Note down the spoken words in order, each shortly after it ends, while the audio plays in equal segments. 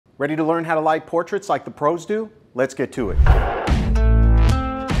Ready to learn how to light portraits like the pros do? Let's get to it.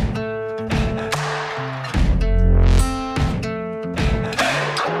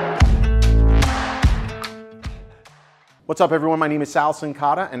 What's up everyone, my name is Sal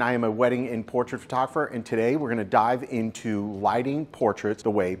Sincata and I am a wedding and portrait photographer, and today we're going to dive into lighting portraits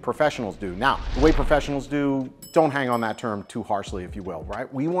the way professionals do. Now, the way professionals do, don't hang on that term too harshly if you will,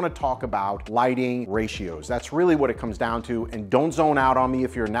 right? We want to talk about lighting ratios. That's really what it comes down to, and don't zone out on me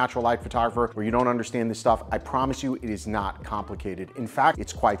if you're a natural light photographer or you don't understand this stuff. I promise you it is not complicated. In fact,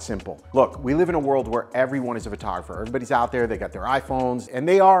 it's quite simple. Look, we live in a world where everyone is a photographer. Everybody's out there, they got their iPhones, and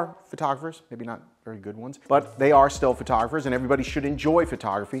they are photographers, maybe not very good ones, but they are still photographers and everybody should enjoy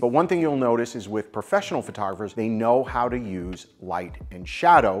photography. But one thing you'll notice is with professional photographers, they know how to use light and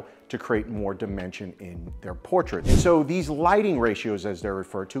shadow to create more dimension in their portrait. And so these lighting ratios, as they're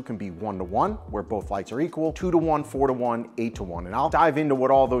referred to, can be 1:1, where both lights are equal, 2:1, 4:1, 8:1. And I'll dive into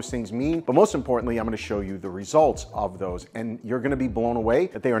what all those things mean, but most importantly, I'm gonna show you the results of those, and you're gonna be blown away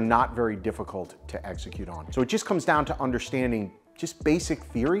that they are not very difficult to execute on. So it just comes down to understanding just basic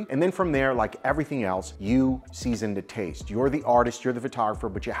theory, and then from there, like everything else, you season to taste. You're the artist, you're the photographer,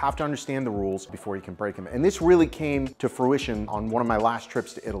 but you have to understand the rules before you can break them. And this really came to fruition on one of my last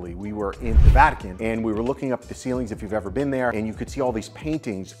trips to Italy. We were in the Vatican and we were looking up at the ceilings, if you've ever been there, and you could see all these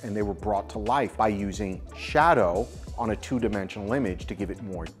paintings and they were brought to life by using shadow on a two-dimensional image to give it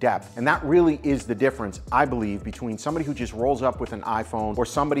more depth. And that really is the difference, I believe, between somebody who just rolls up with an iPhone or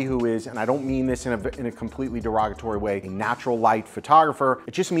somebody who is, and I don't mean this in a completely derogatory way, a natural light photographer.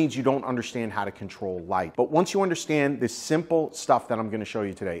 It just means you don't understand how to control light. But once you understand this simple stuff that I'm gonna show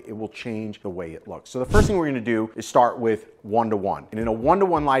you today, it will change the way it looks. So the first thing we're gonna do is start with 1:1. And in a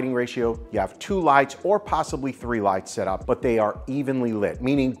 1:1 lighting ratio, you have 2 lights or possibly 3 lights set up, but they are evenly lit,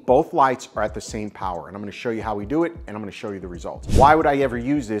 meaning both lights are at the same power. And I'm gonna show you how we do it, and I'm gonna show you the results. Why would I ever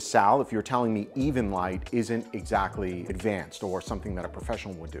use this, Sal, if you're telling me even light isn't exactly advanced or something that a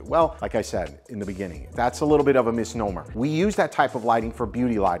professional would do? Well, like I said in the beginning, that's a little bit of a misnomer. We use that type of lighting for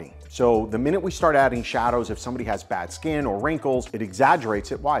beauty lighting. So the minute we start adding shadows, if somebody has bad skin or wrinkles, it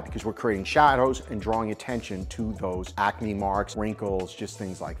exaggerates it. Why? Because we're creating shadows and drawing attention to those acne marks, wrinkles, just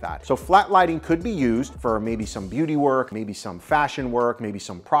things like that. So flat lighting could be used for maybe some beauty work, maybe some fashion work, maybe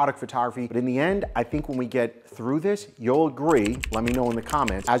some product photography. But in the end, I think when we get through this, you'll agree, let me know in the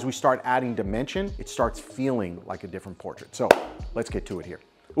comments, as we start adding dimension, it starts feeling like a different portrait. So let's get to it here.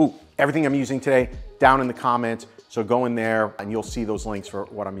 Ooh, everything I'm using today, down in the comments. So go in there and you'll see those links for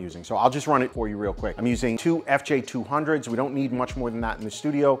what I'm using. So I'll just run it for you real quick. I'm using 2 FJ200s. We don't need much more than that in the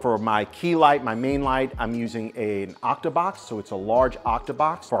studio. For my key light, my main light, I'm using an octabox. So it's a large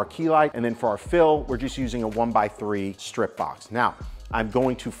octabox for our key light. And then for our fill, we're just using a 1x3 strip box. Now, I'm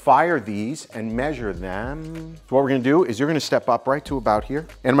going to fire these and measure them. So what we're gonna do is you're gonna step up right to about here.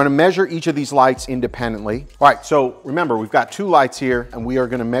 And I'm gonna measure each of these lights independently. All right, so remember, we've got 2 lights here and we are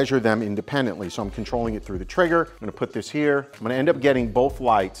gonna measure them independently. So I'm controlling it through the trigger. I'm gonna put this here. I'm gonna end up getting both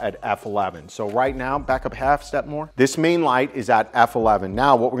lights at F11. So right now, back up half step more. This main light is at F11.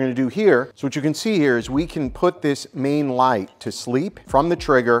 Now what we're gonna do here, so what you can see here is we can put this main light to sleep from the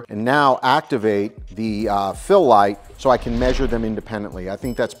trigger and now activate the fill light so I can measure them independently. I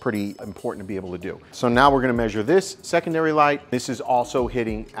think that's pretty important to be able to do. So now we're gonna measure this secondary light. This is also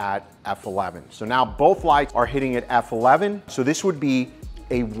hitting at F11. So now both lights are hitting at F11. So this would be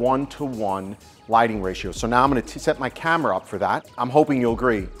a 1:1 lighting ratio. So now I'm gonna set my camera up for that. I'm hoping you'll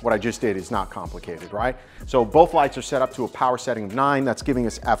agree what I just did is not complicated, right? So both lights are set up to a power setting of 9. That's giving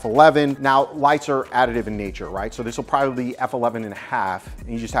us F11. Now lights are additive in nature, right? So this will probably be F11.5, and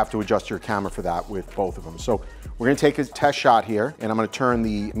you just have to adjust your camera for that with both of them. So we're gonna take a test shot here, and I'm gonna turn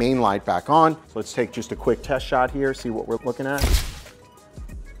the main light back on. So let's take just a quick test shot here, see what we're looking at.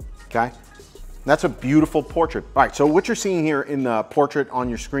 Okay. That's a beautiful portrait. All right, so what you're seeing here in the portrait on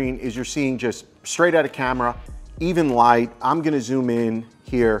your screen is you're seeing just straight out of camera, even light. I'm gonna zoom in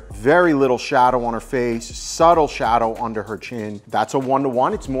here. Very little shadow on her face, subtle shadow under her chin. That's a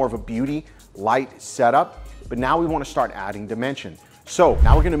 1:1. It's more of a beauty light setup, but now we wanna start adding dimension. So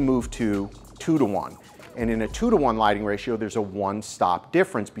now we're gonna move to 2:1. And in a 2:1 lighting ratio, there's a 1-stop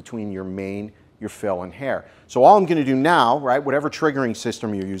difference between your main, your fill, and hair. So all I'm gonna do now, right, whatever triggering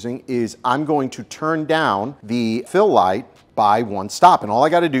system you're using, is I'm going to turn down the fill light by 1 stop. And all I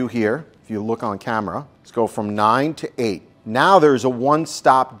gotta do here, if you look on camera, is go from 9 to 8. Now there's a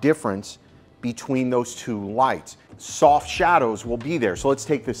 1-stop difference between those 2 lights. Soft shadows will be there. So let's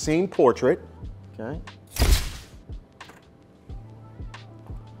take the same portrait, okay?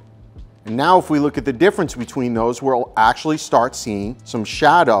 And now if we look at the difference between those, we'll actually start seeing some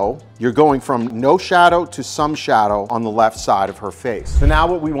shadow. You're going from no shadow to some shadow on the left side of her face. So now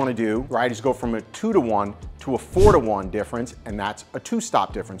what we want to do, right, is go from a 2-to-1 to a 4-to-1 difference, and that's a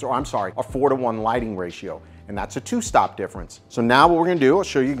 2-stop difference, or I'm sorry, a 4-to-1 lighting ratio, and that's a 2-stop difference. So now what we're gonna do, I'll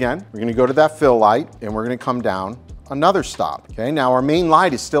show you again. We're gonna go to that fill light, and we're gonna come down another stop. Okay, now our main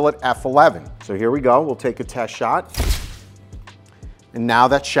light is still at f11. So here we go, we'll take a test shot. And now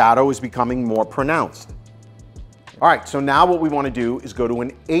that shadow is becoming more pronounced. All right, so now what we want to do is go to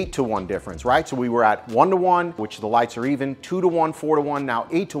an 8-to-1 difference, right? So we were at 1-to-1, which the lights are even, 2-to-1, 4-to-1, now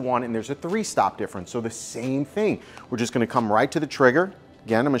 8-to-1, and there's a 3-stop difference. So the same thing. We're just going to come right to the trigger.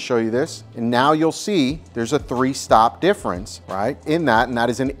 Again, I'm going to show you this. And now you'll see there's a 3-stop difference, right, in that, and that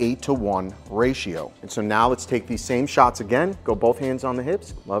is an 8-to-1 ratio. And so now let's take these same shots again. Go both hands on the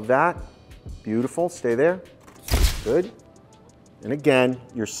hips. Love that. Beautiful. Stay there. Good. And again,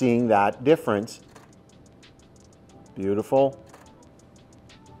 you're seeing that difference. Beautiful.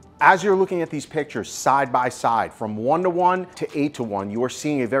 As you're looking at these pictures side by side, from 1-to-1 to 8-to-1, you are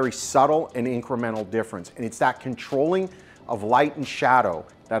seeing a very subtle and incremental difference. And it's that controlling of light and shadow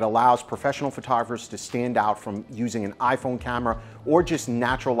that allows professional photographers to stand out from using an iPhone camera or just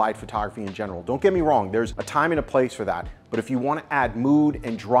natural light photography in general. Don't get me wrong, there's a time and a place for that. But if you want to add mood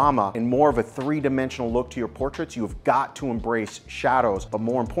and drama and more of a 3-dimensional look to your portraits, you have got to embrace shadows, but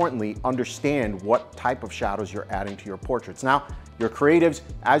more importantly, understand what type of shadows you're adding to your portraits. Now, you're creatives,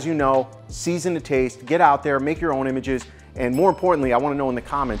 as you know, season to taste, get out there, make your own images. And more importantly, I want to know in the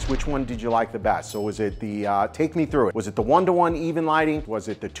comments, which one did you like the best? So was it the, take me through it. Was it the 1-to-1 even lighting? Was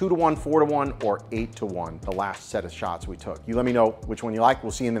it the 2-to-1, 4-to-1, or 8-to-1? The last set of shots we took. You let me know which one you like.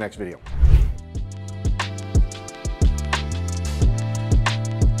 We'll see you in the next video.